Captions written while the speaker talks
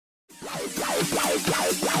Hello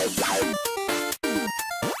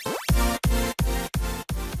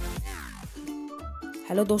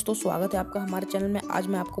दोस्तों, स्वागत है आपका हमारे चैनल में। आज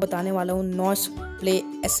मैं आपको बताने वाला हूँ नॉइस प्ले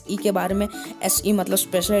SE के बारे में। SE मतलब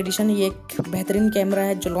स्पेशल एडिशन। ये एक बेहतरीन कैमरा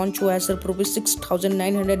है जो लॉन्च हुआ है सिर्फ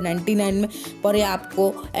 ₹6,999 में, पर ये आपको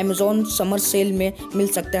अमेजोन समर सेल में मिल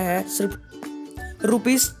सकता है सिर्फ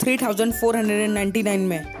 ₹3,499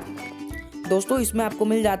 में। दोस्तों, इसमें आपको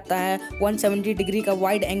मिल जाता है 170 डिग्री का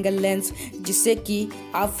वाइड एंगल लेंस, जिससे कि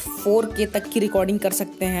आप 4K तक की रिकॉर्डिंग कर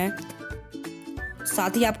सकते हैं।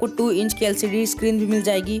 साथ ही आपको 2 इंच की LCD स्क्रीन भी मिल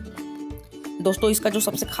जाएगी। दोस्तों, इसका जो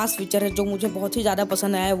सबसे खास फीचर है जो मुझे बहुत ही ज़्यादा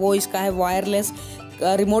पसंद आया है वो इसका है वायरलेस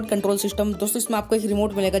रिमोट कंट्रोल सिस्टम। दोस्तों, इसमें आपको एक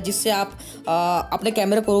रिमोट मिलेगा जिससे आप अपने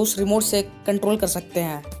कैमरे को उस रिमोट से कंट्रोल कर सकते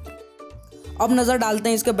हैं। अब नज़र डालते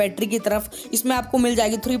हैं इसके बैटरी की तरफ। इसमें आपको मिल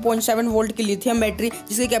जाएगी 3.7 वोल्ट की लिथियम बैटरी,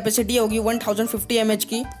 जिसकी कैपेसिटी होगी 1050 mAh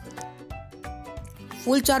की।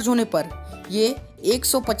 फुल चार्ज होने पर ये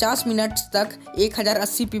 150 मिनट तक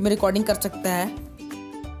 1080p में रिकॉर्डिंग कर सकता है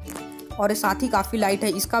और ये साथ ही काफ़ी लाइट है।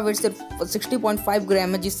 इसका वेट सिर्फ 60.5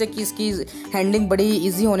 ग्राम है, जिससे कि इसकी हैंडलिंग बड़ी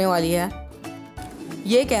इजी होने वाली है।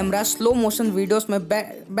 ये कैमरा स्लो मोशन वीडियोस में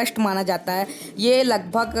बेस्ट माना जाता है। ये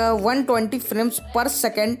लगभग 120 फ्रेम्स पर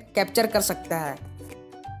सेकंड कैप्चर कर सकता है।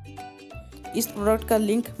 इस प्रोडक्ट का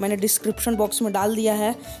लिंक मैंने डिस्क्रिप्शन बॉक्स में डाल दिया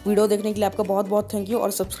है। वीडियो देखने के लिए आपका बहुत बहुत थैंक यू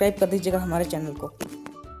और सब्सक्राइब कर दीजिएगा हमारे चैनल को।